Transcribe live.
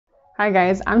Hi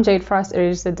guys, I'm Jade Frost, a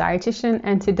registered dietitian,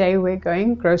 and today we're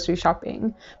going grocery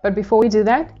shopping. But before we do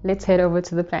that, let's head over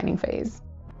to the planning phase.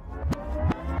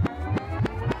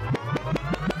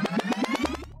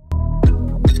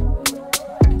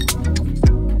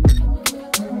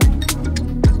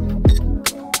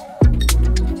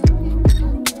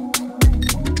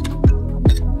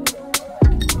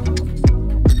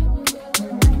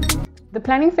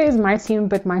 The planning phase might seem a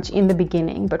bit much in the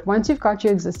beginning, but once you've got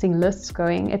your existing lists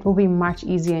going, it will be much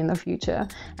easier in the future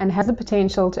and has the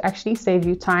potential to actually save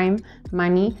you time,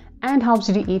 money, and helps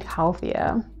you to eat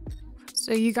healthier.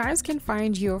 So you guys can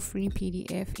find your free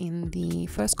PDF in the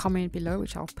first comment below,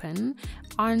 which I'll pin.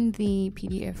 On the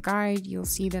PDF guide, you'll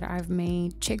see that I've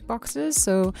made check boxes.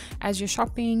 So as you're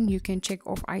shopping, you can check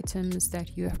off items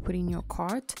that you have put in your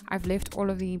cart. I've left all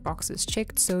of the boxes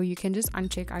checked, so you can just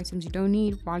uncheck items you don't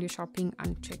need while you're shopping,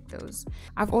 uncheck those.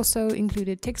 I've also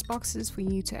included text boxes for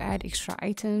you to add extra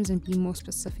items and be more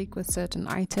specific with certain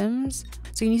items.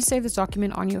 So you need to save this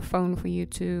document on your phone for you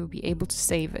to be able to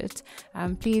save it.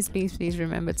 Please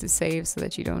remember to save so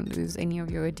that you don't lose any of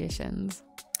your additions.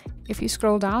 If you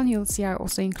scroll down, you'll see I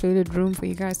also included room for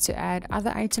you guys to add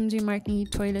other items you might need: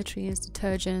 toiletries,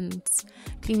 detergents,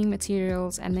 cleaning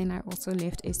materials, and then I also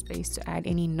left a space to add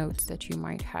any notes that you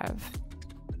might have.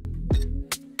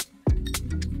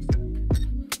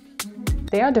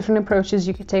 There are different approaches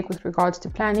you can take with regards to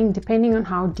planning depending on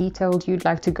how detailed you'd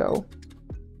like to go.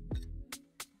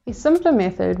 A simpler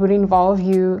method would involve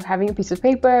you having a piece of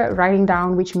paper, writing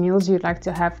down which meals you'd like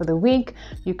to have for the week.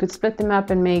 You could split them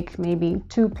up and make maybe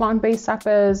 2 plant-based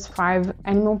suppers, 5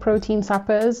 animal protein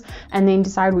suppers, and then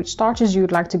decide which starches you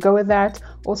would like to go with that.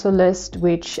 Also list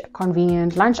which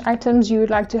convenient lunch items you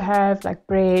would like to have, like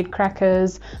bread,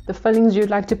 crackers, the fillings you'd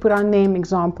like to put on them,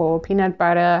 example, peanut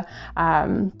butter,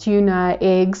 tuna,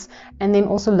 eggs, and then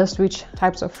also list which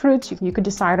types of fruits. You could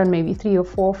decide on maybe 3 or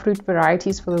 4 fruit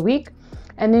varieties for the week.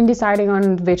 And then deciding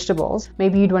on vegetables,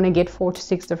 maybe you'd want to get 4 to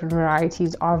 6 different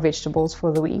varieties of vegetables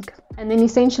for the week. And then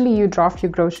essentially you draft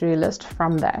your grocery list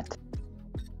from that.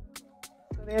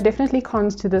 So there are definitely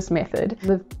cons to this method.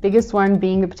 The biggest one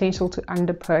being the potential to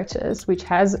under-purchase, which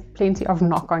has plenty of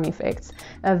knock-on effects.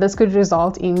 This could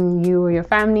result in you or your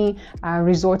family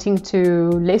resorting to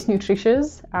less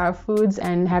nutritious foods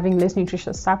and having less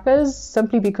nutritious suppers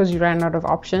simply because you ran out of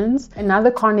options.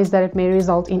 Another con is that it may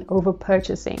result in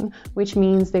over-purchasing, which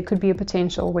means there could be a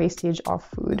potential wastage of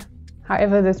food.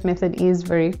 However, this method is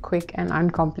very quick and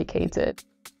uncomplicated.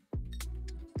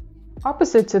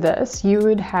 Opposite to this, you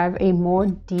would have a more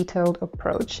detailed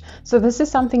approach. So this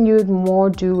is something you would more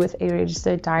do with a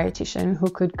registered dietitian who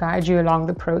could guide you along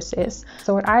the process.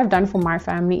 So what I've done for my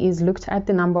family is looked at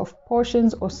the number of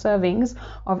portions or servings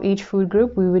of each food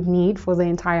group we would need for the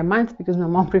entire month, because my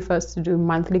mom prefers to do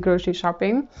monthly grocery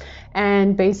shopping.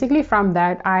 And basically from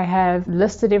that, I have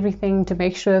listed everything to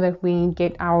make sure that we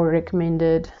get our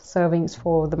recommended servings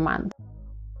for the month.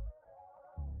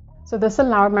 So this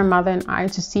allowed my mother and I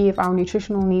to see if our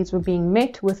nutritional needs were being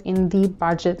met within the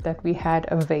budget that we had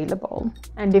available.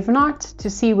 And if not, to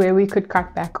see where we could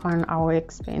cut back on our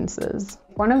expenses.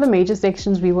 One of the major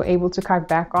sections we were able to cut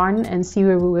back on and see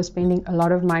where we were spending a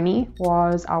lot of money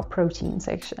was our protein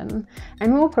section.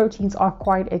 Animal proteins are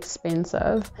quite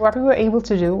expensive. What we were able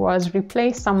to do was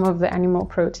replace some of the animal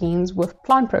proteins with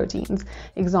plant proteins.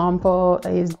 Example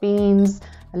is beans,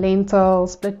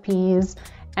 lentils, split peas.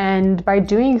 And by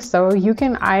doing so, you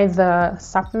can either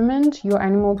supplement your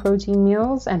animal protein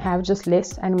meals and have just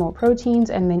less animal proteins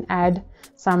and then add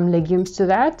some legumes to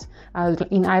that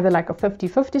in either like a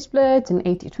 50-50 split, an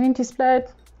 80-20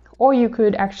 split, or you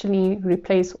could actually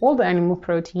replace all the animal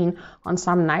protein on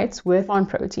some nights with plant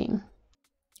protein.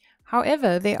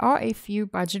 However, there are a few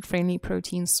budget-friendly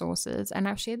protein sources, and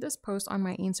I've shared this post on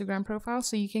my Instagram profile,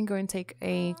 so you can go and take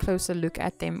a closer look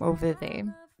at them over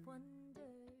there.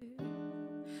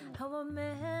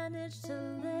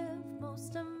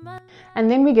 And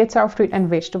then we get to our fruit and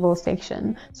vegetable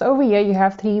section. So over here you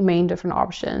have 3 main different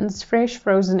options: fresh,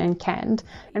 frozen, and canned.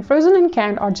 And frozen and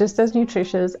canned are just as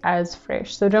nutritious as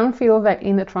fresh. So don't feel that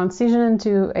in the transition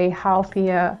to a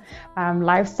healthier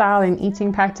lifestyle and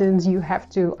eating patterns, you have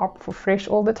to opt for fresh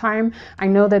all the time. I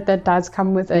know that that does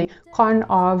come with a con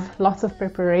of lots of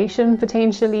preparation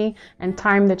potentially and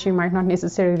time that you might not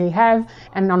necessarily have.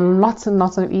 And on lots and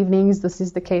lots of evenings, this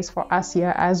is the case for us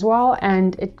here as well.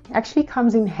 And it actually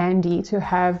comes in handy to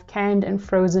have canned and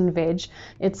frozen veg.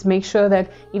 It's make sure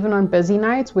that even on busy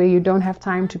nights where you don't have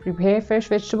time to prepare fresh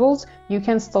vegetables, you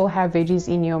can still have veggies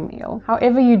in your meal.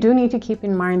 However, you do need to keep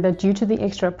in mind that due to the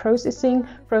extra processing,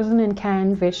 frozen and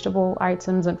canned vegetable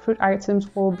items and fruit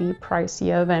items will be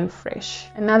pricier than fresh.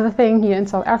 Another thing here in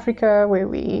South Africa, where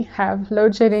we have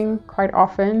load shedding quite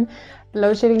often,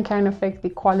 load shedding can affect the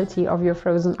quality of your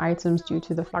frozen items due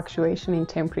to the fluctuation in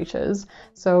temperatures.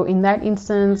 So in that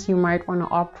instance, you might want to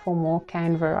opt for more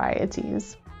canned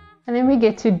varieties. And then we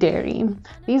get to dairy.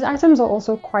 These items are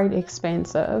also quite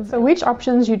expensive. So which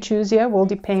options you choose here will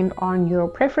depend on your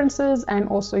preferences and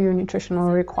also your nutritional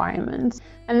requirements.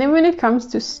 And then when it comes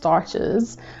to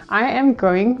starches, I am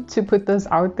going to put this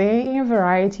out there. A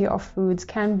variety of foods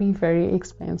can be very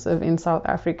expensive in South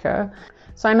Africa.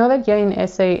 So I know that here in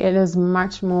SA it is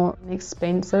much more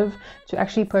expensive to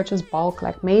actually purchase bulk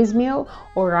like maize meal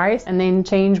or rice and then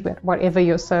change whatever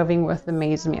you're serving with the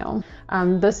maize meal.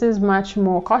 This is much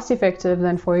more cost effective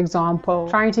than, for example,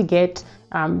 trying to get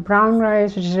brown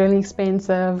rice, which is really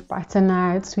expensive,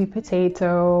 butternut, sweet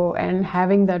potato, and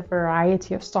having that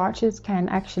variety of starches can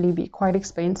actually be quite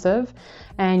expensive,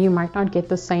 and you might not get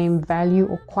the same value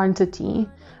or quantity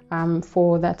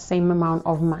for that same amount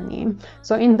of money.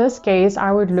 So in this case,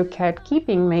 I would look at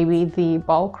keeping maybe the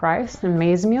bulk rice and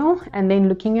maize meal, and then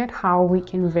looking at how we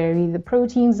can vary the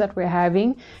proteins that we're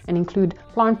having and include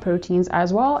plant proteins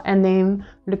as well, and then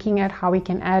looking at how we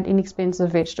can add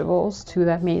inexpensive vegetables to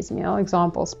that maize meal,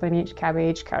 example spinach,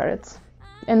 cabbage, carrots.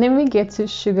 And then we get to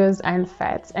sugars and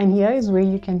fats, and here is where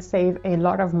you can save a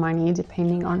lot of money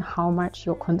depending on how much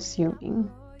you're consuming.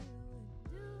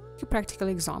 A practical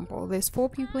example, there's 4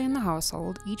 people in the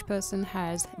household. Each person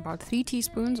has about 3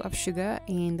 teaspoons of sugar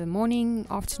in the morning,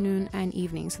 afternoon and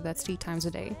evening, so that's 3 times a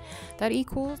day. That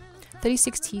equals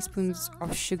 36 teaspoons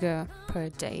of sugar per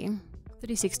day.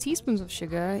 36 teaspoons of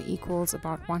sugar equals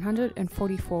about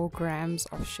 144 grams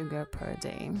of sugar per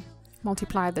day.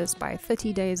 Multiply this by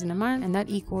 30 days in a month, and that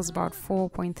equals about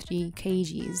 4.3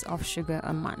 kgs of sugar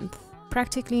a month.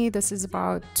 Practically, this is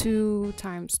about 2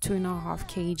 times 2.5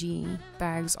 kg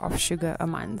bags of sugar a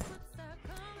month.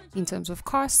 In terms of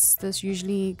costs, this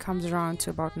usually comes around to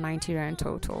about 90 Rand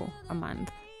total a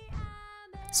month.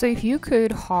 So if you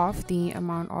could halve the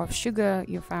amount of sugar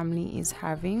your family is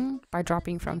having by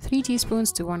dropping from 3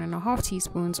 teaspoons to 1.5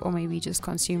 teaspoons, or maybe just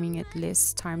consuming it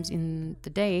less times in the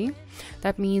day,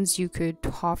 that means you could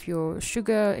halve your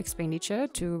sugar expenditure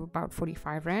to about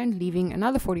 45 Rand, leaving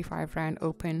another 45 Rand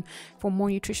open for more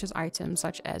nutritious items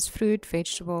such as fruit,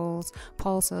 vegetables,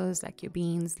 pulses like your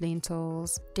beans,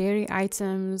 lentils, dairy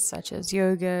items such as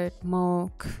yogurt,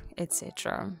 milk,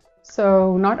 etc.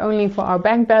 So not only for our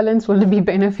bank balance will it be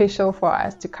beneficial for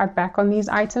us to cut back on these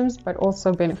items, but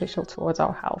also beneficial towards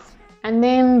our health. And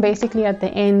then basically at the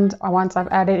end, once I've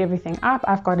added everything up,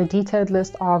 I've got a detailed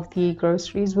list of the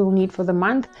groceries we'll need for the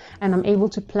month, and I'm able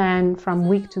to plan from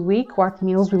week to week what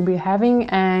meals we'll be having,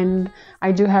 and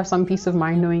I do have some peace of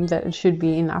mind knowing that it should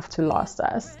be enough to last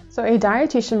us. So a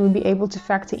dietitian will be able to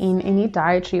factor in any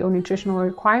dietary or nutritional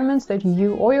requirements that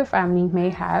you or your family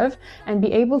may have, and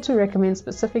be able to recommend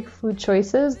specific food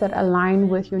choices that align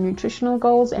with your nutritional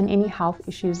goals and any health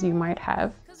issues you might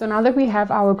have. So now that we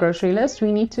have our grocery list,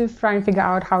 we need to try and figure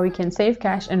out how we can save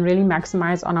cash and really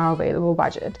maximize on our available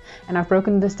budget. And I've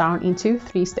broken this down into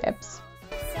 3 steps.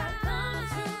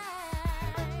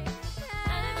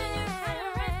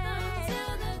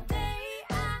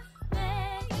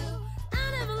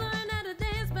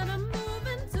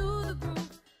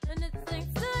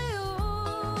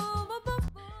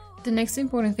 The next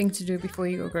important thing to do before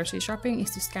you go grocery shopping is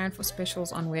to scan for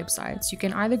specials on websites. You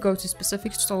can either go to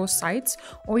specific store sites,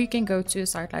 or you can go to a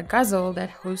site like Guzzle that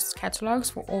hosts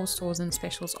catalogs for all stores and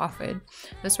specials offered.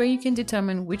 This way you can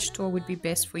determine which store would be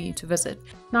best for you to visit.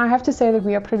 Now I have to say that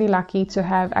we are pretty lucky to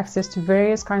have access to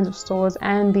various kinds of stores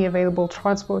and the available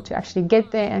transport to actually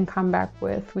get there and come back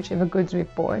with whichever goods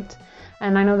we've bought.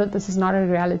 And I know that this is not a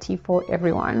reality for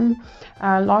everyone.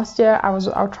 Last year I was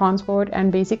without transport,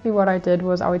 and basically what I did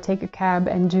was I would take a cab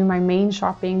and do my main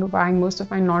shopping, buying most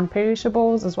of my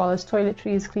non-perishables as well as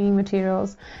toiletries, cleaning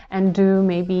materials, and do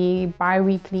maybe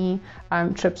bi-weekly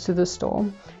trips to the store.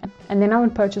 And then I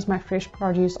would purchase my fresh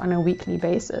produce on a weekly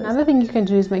basis. Another thing you can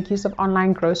do is make use of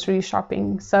online grocery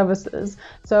shopping services.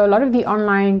 So a lot of the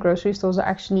online grocery stores are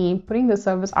actually putting the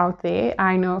service out there.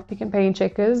 I know of Pick n Pay and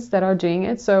Checkers that are doing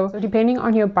it. So depending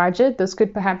on your budget, this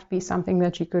could perhaps be something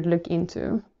that you could look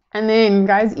into. And then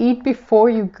guys, eat before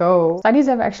you go. Studies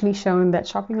have actually shown that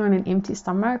shopping on an empty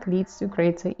stomach leads to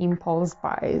greater impulse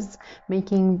buys,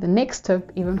 making the next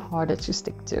tip even harder to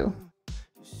stick to.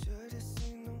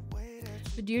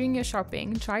 But during your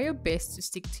shopping, try your best to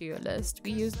stick to your list.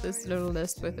 We use this little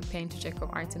list with a pen to check off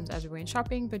items as we went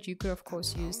shopping, but you could of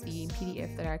course use the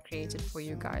PDF that I created for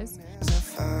you guys.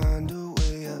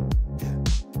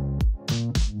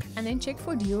 And then check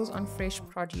for deals on fresh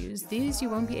produce. These you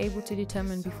won't be able to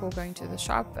determine before going to the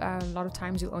shop. A lot of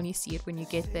times you'll only see it when you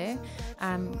get there.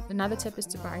 Another tip is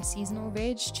to buy seasonal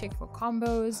veg. Check for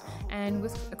combos, and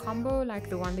with a combo like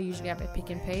the one they usually have at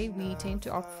Pick and Pay, we tend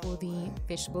to opt for the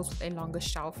vegetables with a longer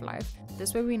shelf life.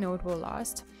 This way we know it will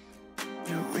last.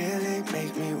 You really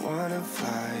make me wanna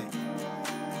fly.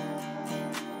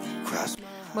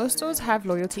 Most stores have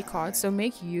loyalty cards, so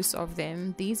make use of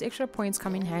them. These extra points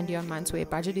come in handy on months where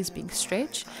budget is being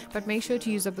stretched, but make sure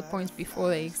to use up the points before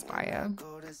they expire.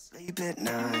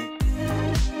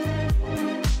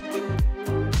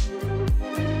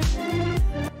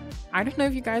 I don't know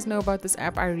if you guys know about this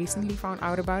app. I recently found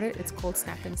out about it. It's called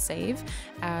Snap and Save.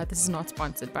 This is not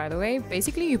sponsored, by the way.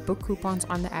 Basically, you book coupons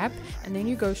on the app and then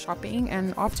you go shopping,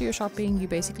 and after your shopping you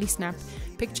basically snap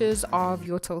pictures of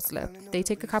your till slip. They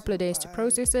take a couple of days to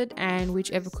process it, and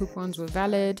whichever coupons were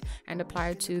valid and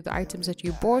applied to the items that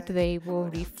you bought, they will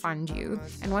refund you.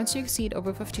 And once you exceed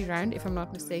over 50 Rand, if I'm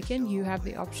not mistaken, you have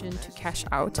the option to cash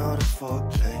out.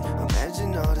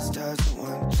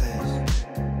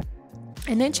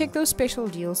 And then check those special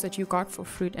deals that you got for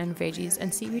fruit and veggies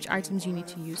and see which items you need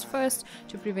to use first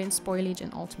to prevent spoilage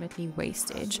and ultimately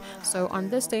wastage. So on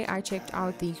this day I checked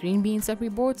out the green beans that we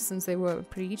bought since they were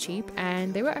pretty cheap,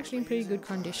 and they were actually in pretty good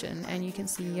condition, and you can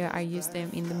see here I used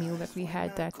them in the meal that we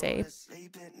had that day.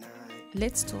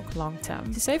 Let's talk long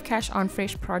term. To save cash on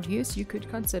fresh produce, you could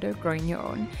consider growing your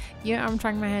own. Here I'm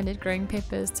trying my hand at growing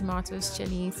peppers, tomatoes,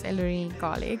 chili, celery,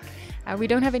 garlic. We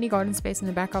don't have any garden space in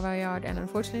the back of our yard, and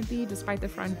unfortunately, despite the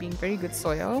front being very good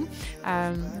soil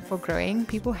for growing,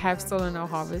 people have stolen our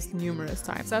harvest numerous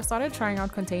times. So I've started trying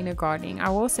out container gardening. I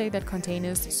will say that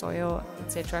containers, soil,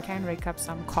 etc. can rake up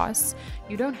some costs.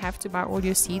 You don't have to buy all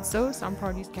your seeds though. Some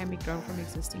produce can be grown from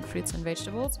existing fruits and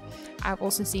vegetables. I've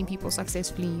also seen people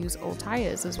successfully use old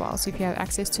tires as well, so if you have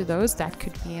access to those, that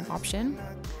could be an option.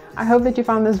 I hope that you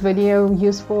found this video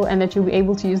useful and that you'll be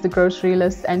able to use the grocery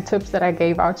list and tips that I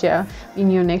gave out here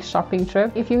in your next shopping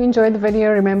trip. If you enjoyed the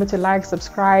video, remember to like,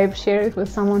 subscribe, share it with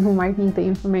someone who might need the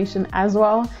information as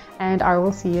well, and I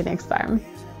will see you next time.